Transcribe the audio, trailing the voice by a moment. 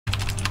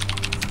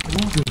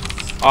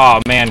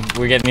Oh man,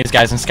 we're getting these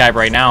guys in Skype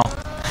right now.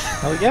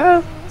 Oh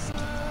yeah.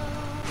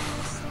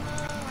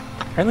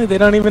 Apparently they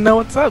don't even know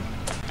what's up.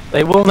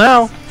 They will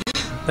now.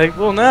 They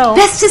will now.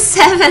 Best of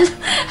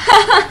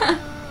 7.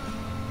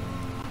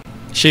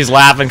 She's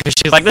laughing because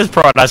she's like, this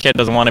pro-ass kid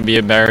doesn't want to be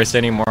embarrassed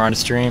anymore on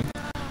stream.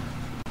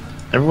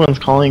 Everyone's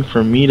calling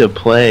for me to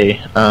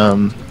play.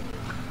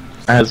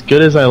 As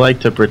good as I like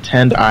to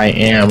pretend I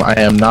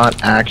am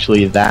not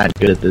actually that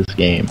good at this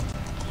game.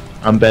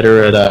 I'm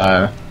better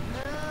at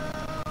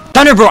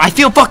Thunder Bro, I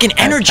feel fucking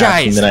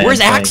energized. Where's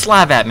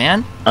Axlav at,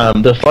 man?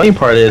 The funny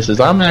part is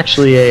I'm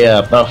actually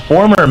a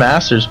former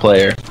Masters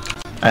player,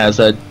 as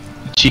a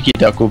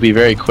CheekyDuck will be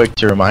very quick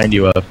to remind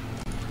you of.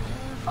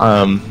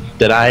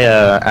 That I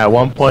at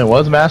one point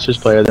was a Masters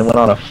player, then went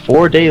on a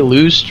 4-day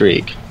lose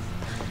streak.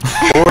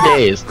 4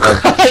 days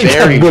of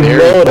very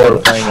poor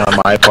playing on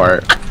my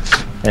part,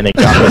 and it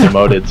got me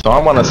demoted. So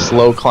I'm on a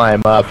slow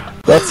climb up.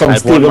 That's some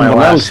Steven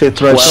Malone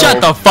shit right.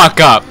 Shut the fuck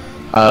up.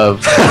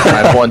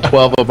 I've won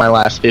 12 of my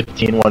last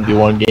 15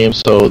 1v1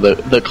 games, so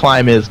the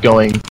climb is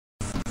going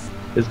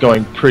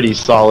pretty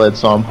solid.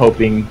 So I'm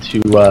hoping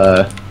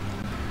to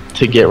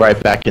get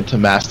right back into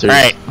Masters. All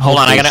right, hold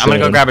on. I'm gonna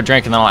go grab a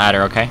drink and then I'll add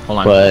her. Okay, hold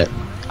on. But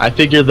I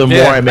figure the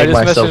more I make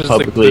myself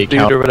publicly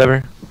accountable, or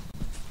whatever.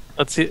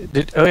 Let's see.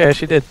 Oh yeah,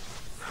 she did.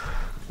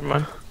 Come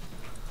on.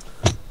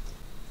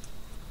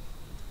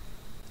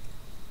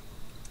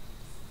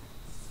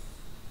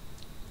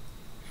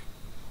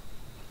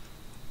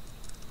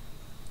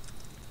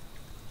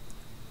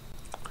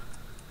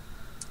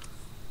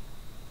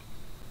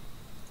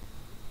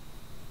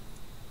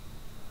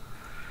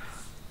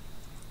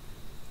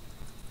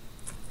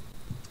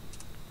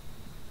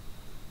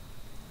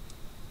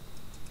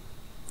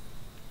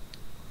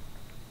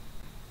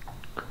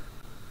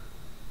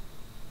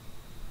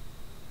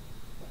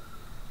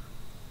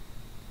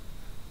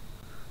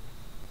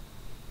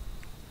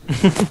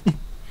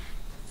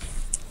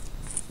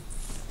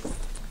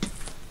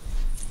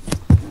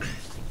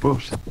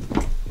 Bullshit.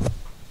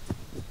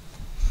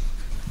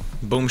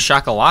 Boom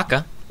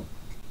shakalaka.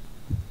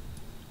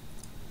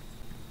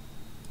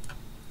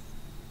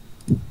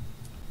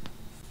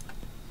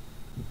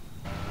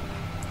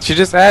 She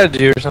just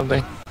added you or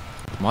something.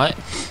 What?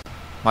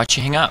 Why'd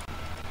she hang up?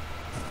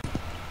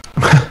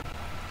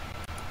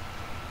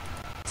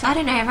 So I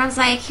don't know, everyone's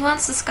like, he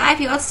wants to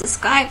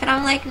Skype, and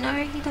I'm like, no,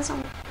 he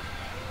doesn't.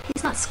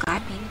 He's not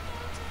Skyping.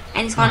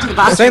 And he's gone to the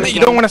bathroom. I'm saying that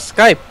you don't want to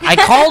Skype. I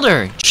called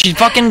her. She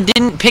fucking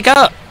didn't pick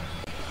up.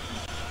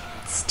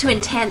 It's too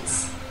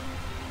intense.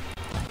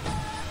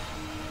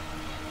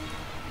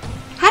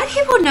 How do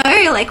people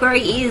know, like, where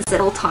he is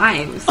at all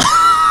times?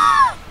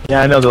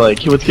 yeah, I know. They're like,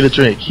 "Hey, let's get a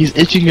drink." He's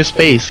itching his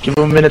face. Give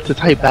him a minute to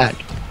type back.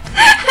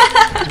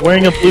 He's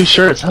wearing a blue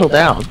shirt. Settle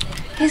down.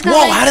 Whoa!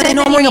 Like, how do they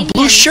know I'm wearing a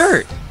blue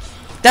shirt?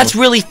 That's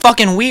really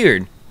fucking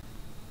weird.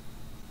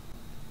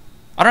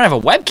 I don't have a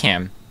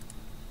webcam.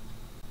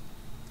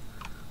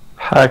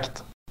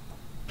 Hacked.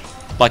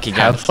 Lucky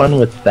guy. Have fun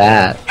with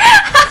that.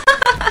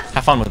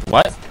 Have fun with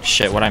what?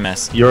 Shit, what'd I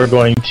miss? You're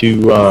going to,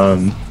 you're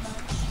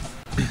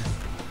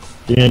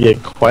gonna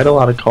get quite a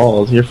lot of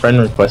calls. Your friend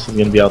request is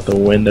gonna be out the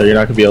window. You're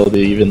not gonna be able to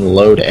even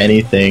load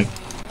anything.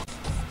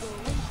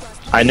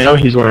 I know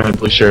he's wearing a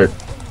blue shirt.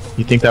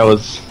 You think that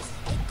was...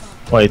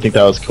 Well, you think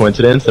that was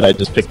coincidence that I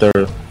just picked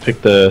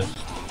the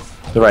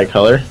right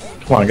color?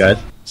 Come on, guys.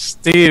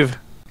 Steve.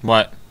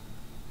 What?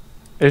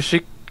 Is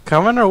she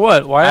coming or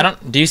what? Why? I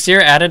don't... Do you see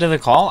her added to the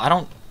call? I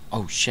don't...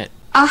 Oh, shit.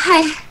 Oh,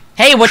 hi.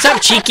 Hey, what's up,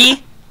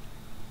 Cheeky?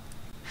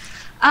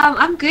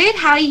 I'm good.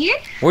 How are you?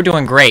 We're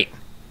doing great.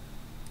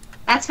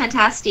 That's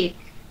fantastic.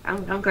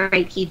 I'm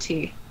great here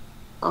too.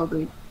 All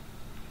good.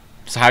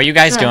 So how are you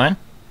guys doing?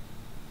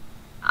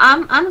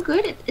 I'm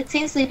good. It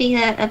seems to be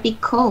a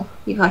big call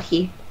you got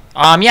here.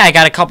 Yeah, I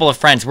got a couple of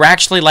friends. We're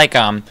actually like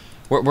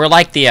we're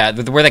like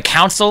we're the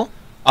council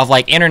of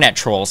like internet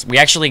trolls. We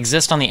actually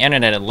exist on the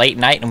internet at late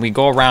night, and we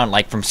go around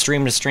like from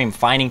stream to stream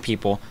finding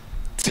people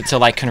to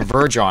like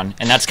converge on,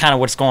 and that's kind of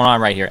what's going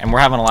on right here. And we're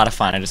having a lot of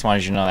fun. I just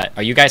wanted you to know that.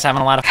 Are you guys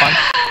having a lot of fun?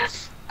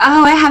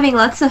 Oh, we're having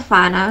lots of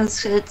fun.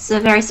 It's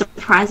a very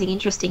surprising,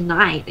 interesting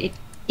night.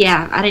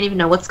 Yeah, I don't even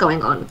know what's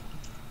going on.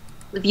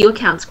 The viewer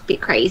count's a bit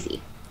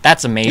crazy.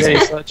 That's amazing. Yeah,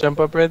 you saw it jump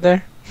up right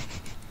there?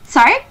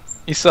 Sorry?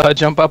 You saw it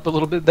jump up a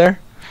little bit there?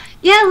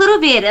 Yeah, a little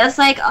bit. It was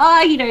like,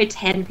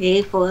 10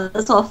 people.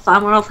 It's all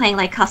fun. We're all playing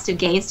like custom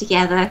games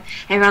together.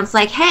 Everyone's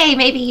like, hey,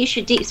 maybe you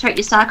should deep throat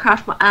your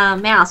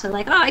StarCraft mouse. We're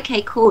like, oh,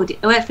 okay, cool.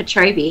 It worked for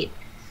Trobit.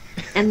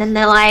 And then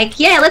they're like,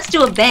 yeah, let's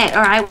do a bet.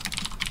 All right.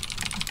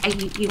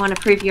 You want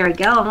to prove you're a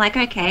girl? I'm like,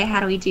 okay, how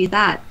do we do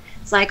that?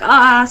 It's like,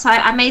 so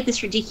I made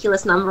this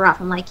ridiculous number up.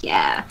 I'm like,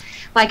 yeah,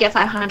 if I get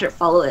 500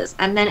 followers.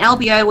 And then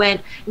LBO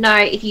went, no,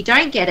 if you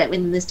don't get it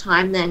within this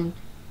time, then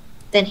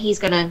he's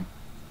going to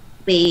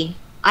be,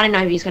 I don't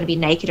know if he's going to be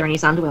naked or in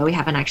his underwear. We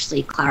haven't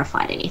actually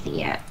clarified anything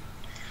yet.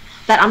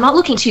 But I'm not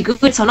looking too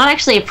good, so I'm not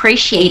actually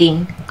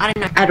appreciating, I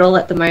don't know, at all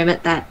at the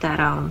moment that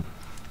yeah,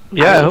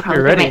 I hope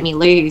you're ready. Make me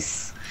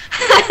lose.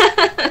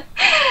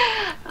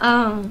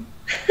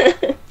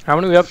 How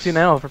many are we up to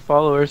now for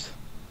followers?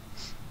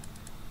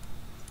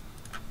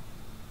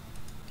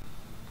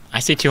 I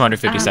see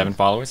 257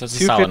 followers. That's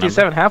a solid number.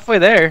 257, halfway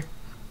there.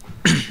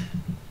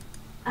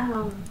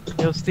 Um,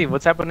 Yo, Steve,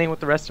 what's happening with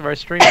the rest of our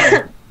stream?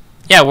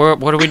 Yeah,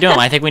 what are we doing?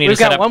 I think we need We've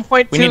to set got up.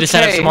 1.2K. We need to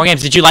set up some more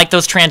games. Did you like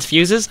those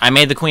transfuses? I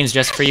made the queens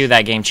just for you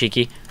that game,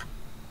 Cheeky.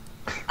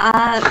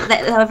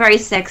 they were very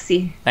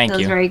sexy. Thank that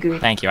you. was very good.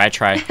 Thank you. I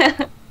try.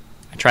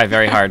 I try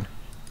very hard.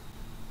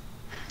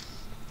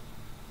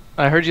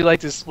 I heard you like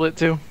to split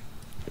too.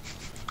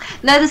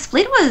 No, the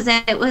split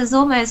was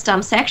almost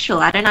sexual.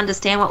 I don't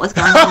understand what was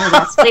going on with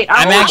that split.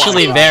 I'm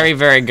actually very,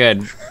 very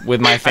good with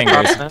my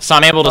fingers, so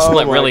I'm able to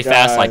split really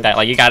fast like that.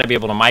 Like you got to be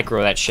able to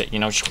micro that shit, you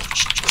know.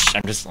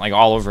 I'm just like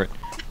all over it.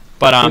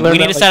 But we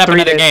need to set up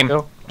another game.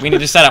 We need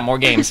to set up more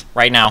games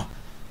right now.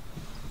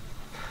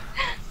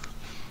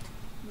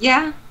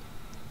 Yeah.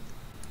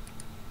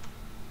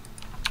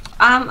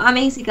 I'm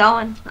easy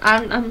going.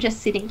 I'm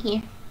just sitting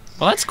here.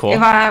 Well, that's cool.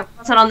 If I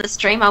wasn't on the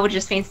stream, I would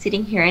just been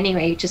sitting here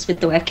anyway, just with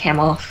the webcam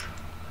off.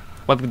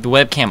 What, with the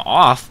webcam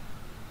off?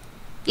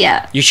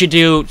 Yeah. You should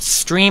do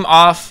stream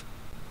off,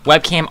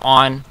 webcam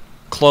on,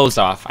 close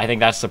off. I think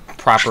that's the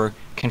proper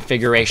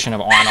configuration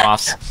of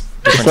on-offs.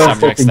 Different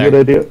subjects there.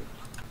 Good idea.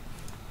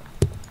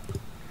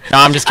 No,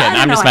 I'm just kidding.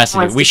 I'm just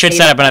messing with you. We should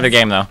set up another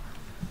game, though.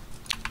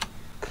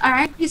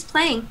 Alright, who's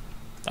playing?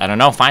 I don't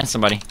know. Find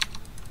somebody.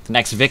 The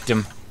next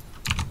victim.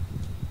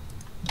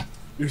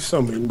 You're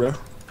so mean, bro.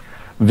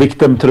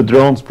 Victim to the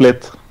drone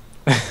split.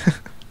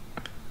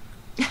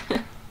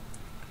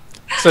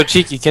 So,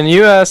 Cheeky, can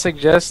you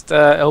suggest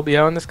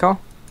LBO in this call?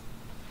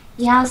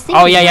 Yeah, I was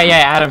thinking. Oh, yeah.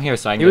 Add him here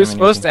so I can He get was him in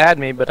supposed to here. add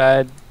me, but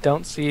I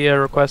don't see a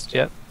request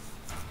yet.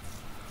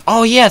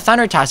 Oh, yeah,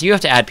 Thundertoss. You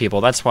have to add people.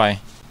 That's why.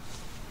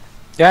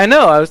 Yeah, I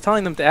know. I was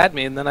telling them to add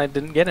me, and then I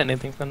didn't get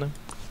anything from them.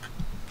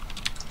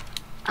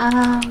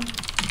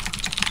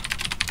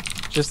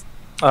 Just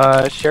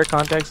share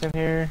contacts in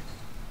here,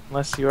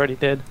 unless you already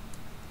did.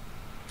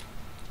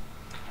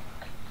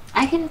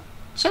 I can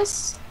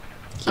just.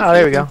 Oh,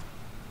 there we go.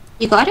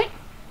 You got it?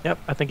 Yep,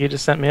 I think you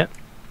just sent me it.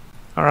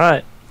 All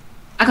right.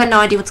 I got no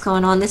idea what's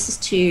going on. This is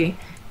too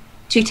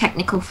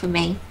technical for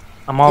me.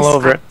 I'm all This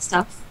over it.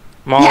 stuff.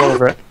 I'm all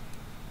over it.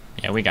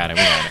 Yeah, we got it.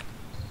 We got it.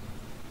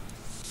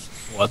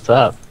 What's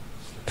up?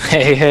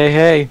 Hey, hey,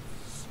 hey.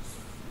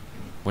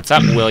 What's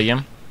up,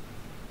 William?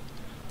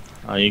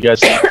 You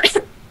guys,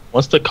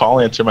 once the call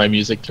answer my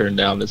music turned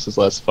down, this is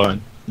less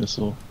fun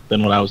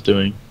than what I was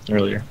doing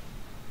earlier.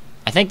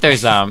 I think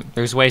there's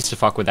ways to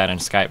fuck with that in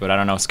Skype, but I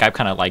don't know. Skype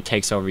kind of like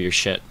takes over your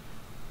shit.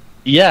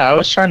 Yeah, I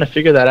was trying to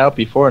figure that out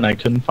before, and I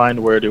couldn't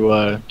find where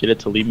to get it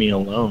to leave me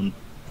alone.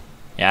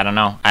 Yeah, I don't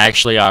know. I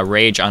actually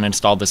rage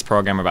uninstalled this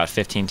program about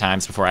 15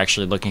 times before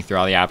actually looking through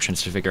all the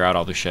options to figure out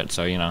all the shit.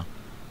 So you know,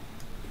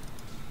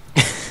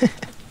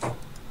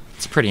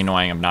 it's a pretty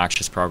annoying,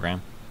 obnoxious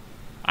program.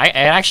 It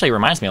actually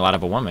reminds me a lot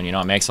of a woman. You know,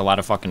 it makes a lot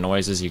of fucking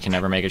noises. You can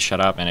never make it shut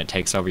up, and it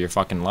takes over your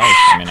fucking life.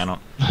 I mean, I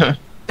don't.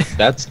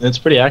 That's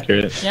pretty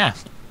accurate. Yeah.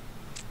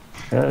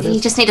 You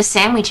just need a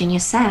sandwich and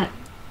you're set.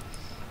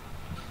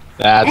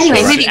 That's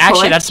Anyways, right. maybe Actually,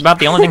 forward. that's about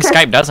the only thing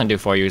Skype doesn't do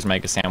for you is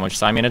make a sandwich.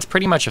 So I mean, it's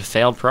pretty much a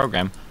failed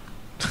program.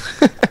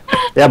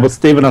 Yeah, but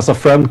Steven has a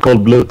friend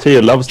called Blue Tea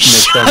who loves to make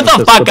Shut sandwiches,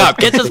 the so fuck up!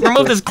 that's-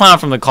 Remove this clown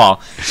from the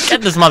call.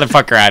 Get this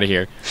motherfucker out of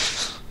here.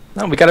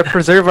 No, we gotta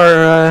preserve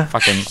our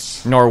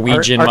Fucking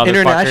Norwegian our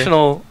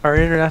motherfucker.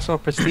 international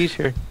prestige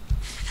here.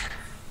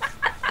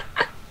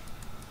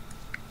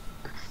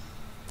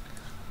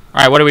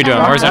 All right, what are we doing?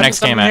 Wow. Where's our Watching next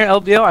game something here,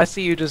 at? LBO, I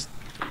see you just.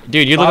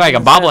 Dude, you look like a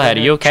Bobbing bobblehead. head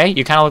Are you okay?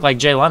 You kind of look like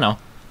Jay Leno.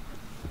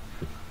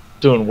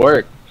 Doing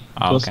work.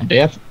 Oh, Doing okay. some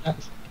dance.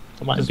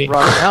 Come on, Just be-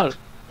 rocking out.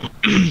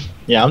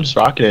 Yeah, I'm just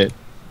rocking it.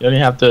 You don't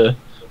even have to.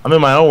 I'm in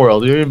my own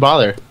world. You don't even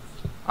bother.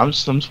 I'm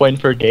just waiting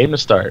for a game to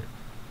start.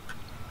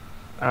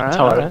 That's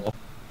how I Alright. roll.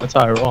 That's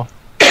how I roll.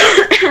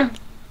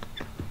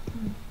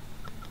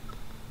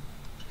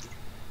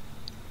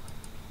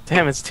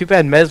 Damn, it's too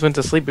bad Mez went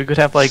to sleep. We could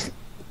have like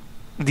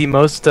the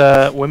most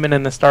women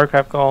in the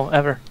StarCraft call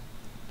ever.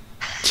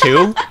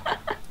 2?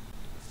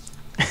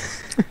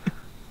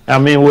 I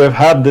mean, we've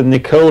had the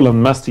Nicole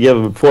and Mess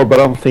together before, but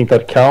I don't think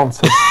that counts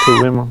as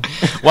 2 women.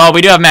 Well,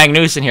 we do have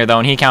Magnus in here though,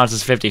 and he counts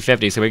as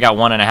 50-50, so we got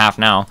 1.5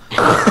 now.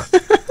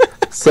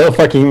 So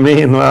fucking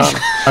mean, man.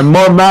 I'm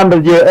more man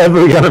than you're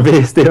ever gonna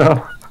be,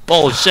 Steven.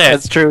 Bullshit.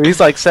 That's true. He's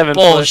like 7 foot,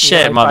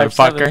 Bullshit, you're like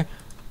 5'7". motherfucker.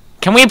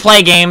 Can we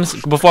play games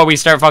before we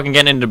start fucking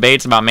getting into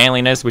debates about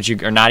manliness, which you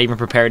are not even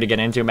prepared to get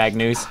into,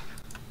 Magnus?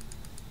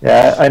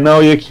 Yeah, I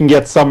know you can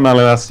get some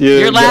melons.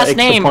 Your last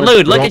name,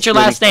 Lude, look at your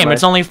last name.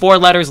 It's only 4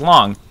 letters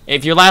long.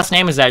 If your last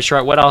name is that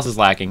short, what else is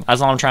lacking? That's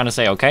all I'm trying to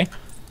say, okay?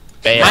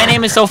 Bam. My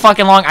name is so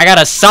fucking long, I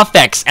got a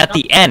suffix at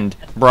the end,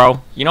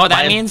 bro. You know what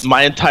that means?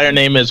 My entire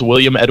name is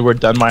William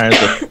Edward Dunmire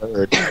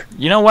III.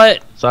 You know what?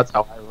 So that's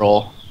how I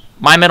roll.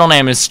 My middle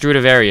name is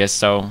Strudivarius,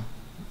 so...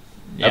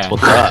 Yeah. That's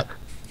what's up.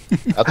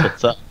 That's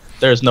what's up.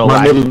 There's no My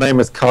lie. middle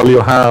name is Carl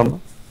Johan.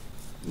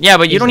 Yeah,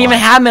 but you He's don't even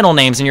lying. have middle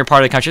names in your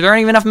part of the country. There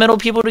aren't even enough middle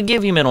people to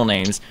give you middle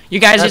names. You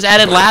guys just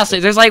added last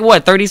names. There's like,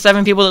 what,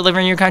 37 people that live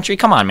in your country?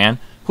 Come on, man.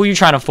 Who are you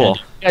trying to fool?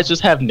 You guys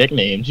just have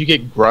nicknames. You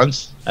get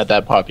grunts at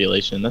that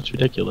population. That's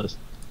ridiculous.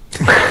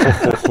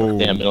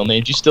 Damn middle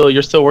names.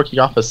 You're still working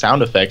off of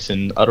sound effects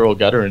and utteral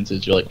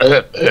gutterances. You're like,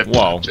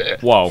 Whoa.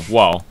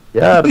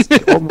 Yeah,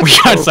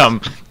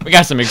 we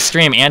got some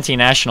extreme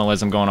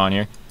anti-nationalism going on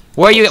here.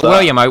 Where are you, What's up?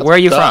 William? Where are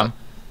you What's from? up?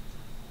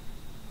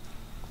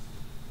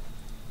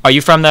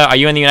 Are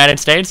you in the United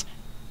States?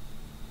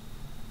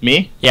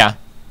 Me? Yeah.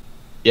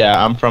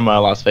 Yeah, I'm from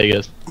Las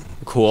Vegas.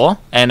 Cool.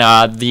 And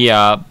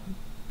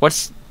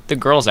what's the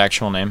girl's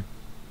actual name?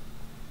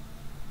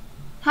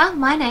 Huh?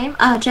 My name?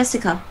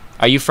 Jessica.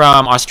 Are you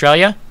from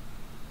Australia?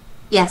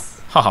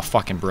 Yes. Oh,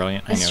 fucking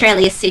brilliant. I knew it.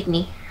 Australia,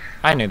 Sydney.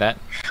 I knew that.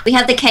 We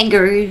have the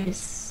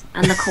kangaroos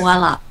and the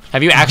koala.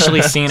 Have you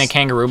actually seen a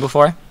kangaroo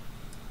before?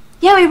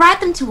 Yeah, we ride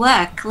them to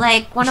work.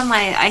 Like,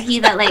 I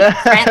hear that, like,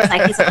 friends,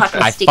 like, he's a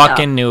fucking I sticker.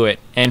 fucking knew it.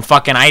 And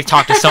I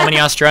talked to so many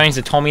Australians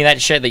that told me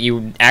that shit, that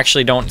you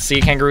actually don't see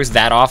kangaroos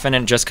that often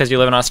and just because you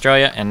live in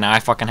Australia, and now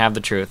I fucking have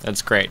the truth.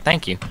 That's great.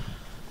 Thank you.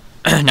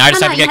 Now I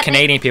just have to get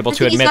Canadian people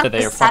to admit that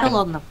they are fucking...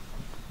 on them.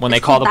 When they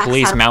It's call the called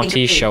police, backside Mounties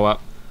kangaroo. show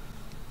up.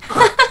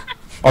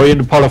 Are you in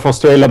the part of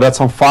Australia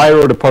that's on fire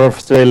or the part of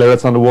Australia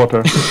that's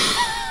underwater?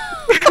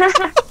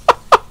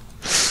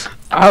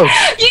 Oh,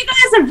 You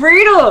guys are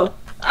brutal.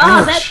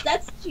 Oh,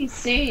 that's too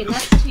soon.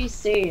 That's too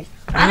soon.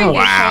 I don't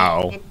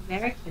Wow. get an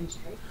American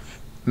joke.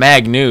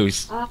 Mag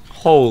News. Oh.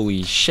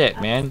 Holy shit,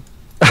 man.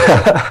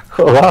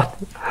 What?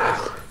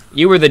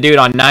 You were the dude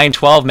on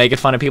 9/12 making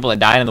fun of people that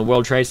died in the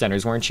World Trade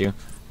Centers, weren't you?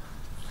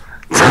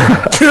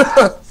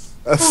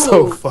 That's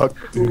so Ooh.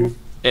 fucked, dude.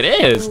 It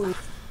is.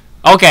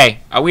 Okay,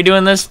 are we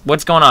doing this?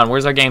 What's going on?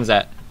 Where's our games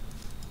at?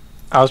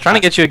 I was trying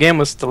to get you a game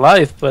with Still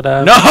Life, but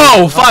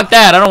No, fuck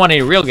that. I don't want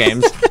any real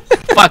games.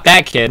 Fuck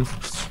that, kid.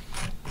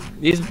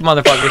 These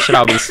motherfuckers should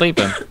all be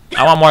sleeping.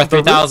 I want more the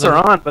roots 3,000.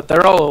 are on, but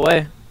they're all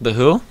away. The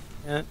who?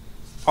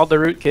 All the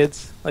root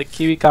kids, like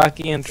Kiwi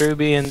Kaki and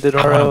Truby and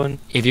Didoro, and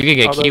If you could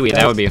get all those Kiwi, that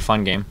guys. would be a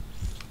fun game.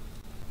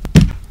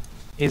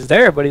 he's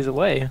there, but he's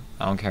away.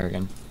 I don't care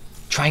again.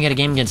 Try and get a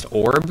game against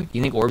Orb?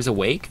 You think Orb's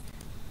awake?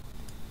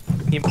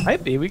 He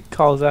might be. We could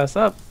call his ass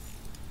up.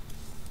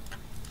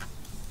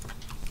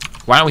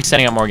 Why aren't we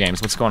setting up more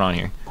games? What's going on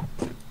here?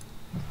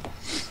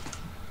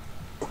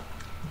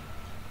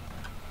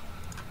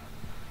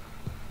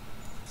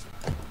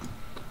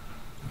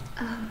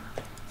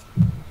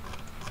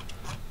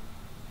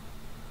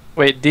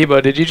 Wait,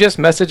 Debo, did you just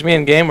message me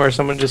in game, or is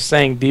someone just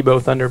saying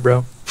Debo Thunder,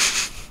 bro?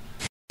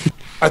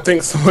 I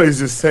think somebody's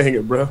just saying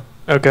it, bro.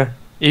 Okay.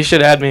 You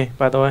should add me,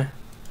 by the way.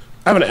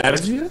 I haven't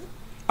added you yet.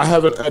 I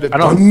haven't added I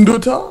don't-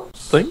 Thundertops.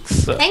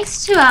 Thanks.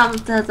 Thanks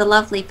to the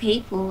lovely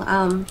people,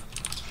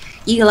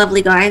 you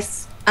lovely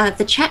guys.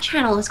 The chat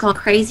channel has gone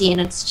crazy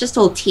and it's just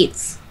all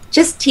tits,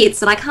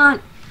 and I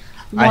can't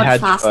mod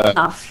had, fast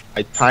enough.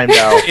 I timed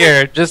out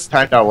Here, just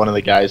one of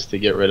the guys to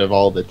get rid of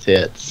all the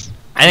tits.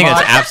 I think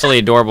that's absolutely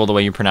adorable the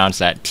way you pronounce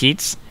that.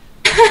 Teats?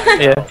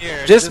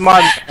 yeah, just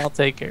mod. I'll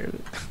take care of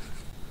it.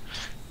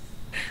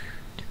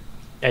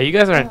 Yeah, you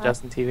guys aren't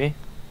Justin TV.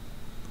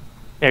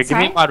 Here, give me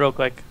a Sorry? mod real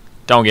quick.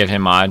 Don't give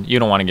him mod. You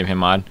don't want to give him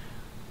mod.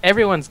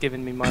 Everyone's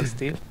giving me mods,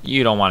 Steve.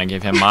 You don't want to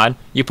give him mod.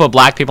 You put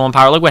black people in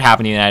power. Look what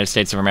happened in the United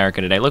States of America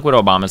today. Look what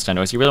Obama's done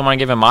to us. You really want to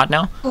give him mod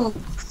now? Oh,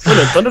 Wait,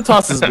 a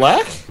Thundertops is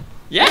black?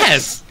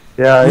 Yes!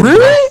 Yeah. it's-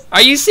 Really?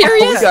 Are you We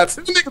serious? got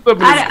two niggas up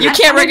in I- this You I-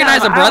 can't I don't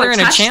recognize know, a brother I in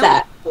don't a touch channel?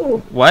 that.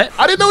 What?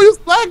 I didn't know he was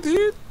black,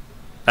 dude.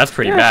 That's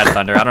pretty bad,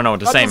 Thunder. I don't know what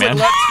to say, man.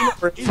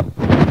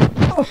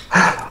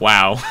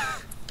 Wow.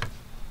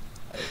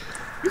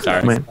 Sorry.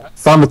 I mean,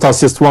 Thundertoss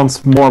just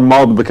wants more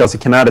mod because he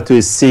can add it to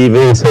his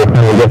CV, so he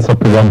never gets up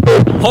to one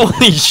page.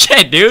 Holy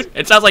shit, dude.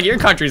 It sounds like your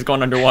country's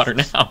going underwater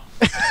now.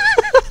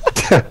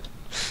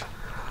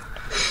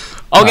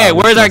 Okay,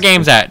 where's our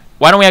games at?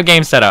 Why don't we have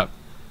games set up?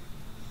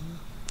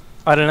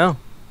 I don't know.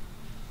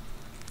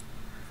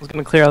 I was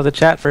gonna clear out the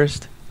chat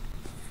first.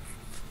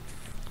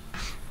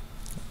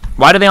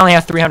 Why do they only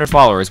have 300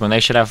 followers when they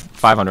should have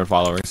 500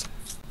 followers?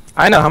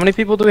 I know. How many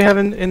people do we have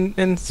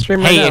in stream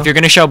right Hey, now? if you're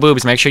gonna show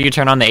boobs, make sure you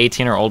turn on the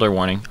 18 or older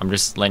warning. I'm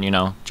just letting you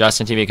know.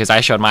 Justin TV, because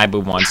I showed my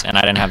boob once and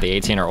I didn't have the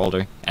 18 or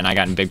older, and I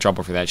got in big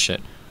trouble for that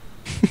shit.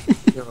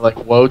 They were like,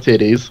 whoa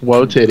titties,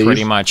 whoa titties.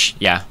 Pretty much,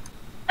 yeah.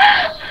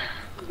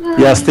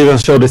 Yeah, Steven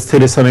showed his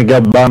titties and he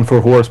got banned for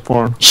horse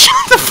porn. Shut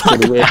the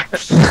fuck up.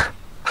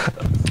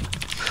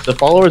 The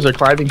followers are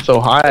climbing so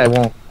high, I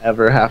won't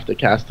ever have to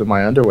cast in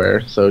my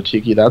underwear. So,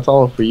 Cheeky, that's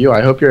all for you.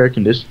 I hope your air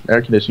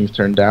conditioning's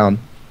turned down.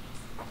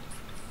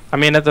 I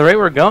mean, at the rate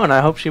we're going, I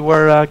hope she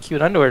wore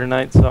cute underwear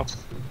tonight. So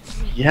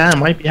Yeah, it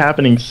might be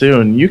happening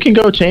soon. You can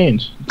go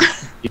change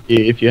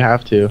if you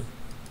have to.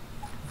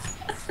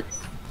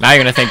 Now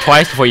you're gonna think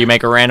twice before you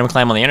make a random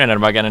claim on the internet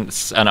about getting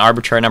an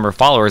arbitrary number of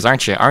followers,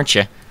 aren't you? Aren't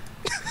you?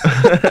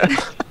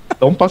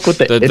 Don't fuck with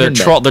the The internet.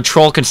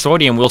 troll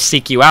consortium will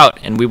seek you out,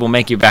 and we will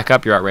make you back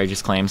up your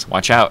outrageous claims.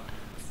 Watch out.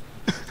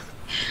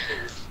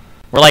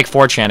 We're like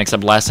 4chan,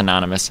 except less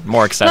anonymous, more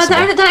Well,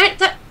 accessible.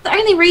 the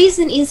only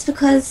reason is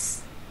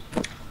because,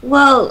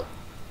 well,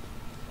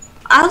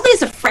 I'll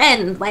lose a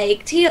friend.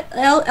 Like,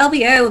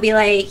 LBO will be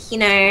like, you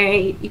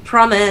know, you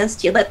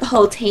promised, you let the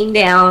whole team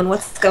down,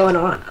 what's going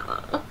on?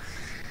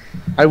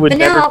 I would But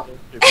never now-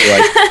 If you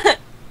like.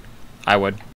 I would.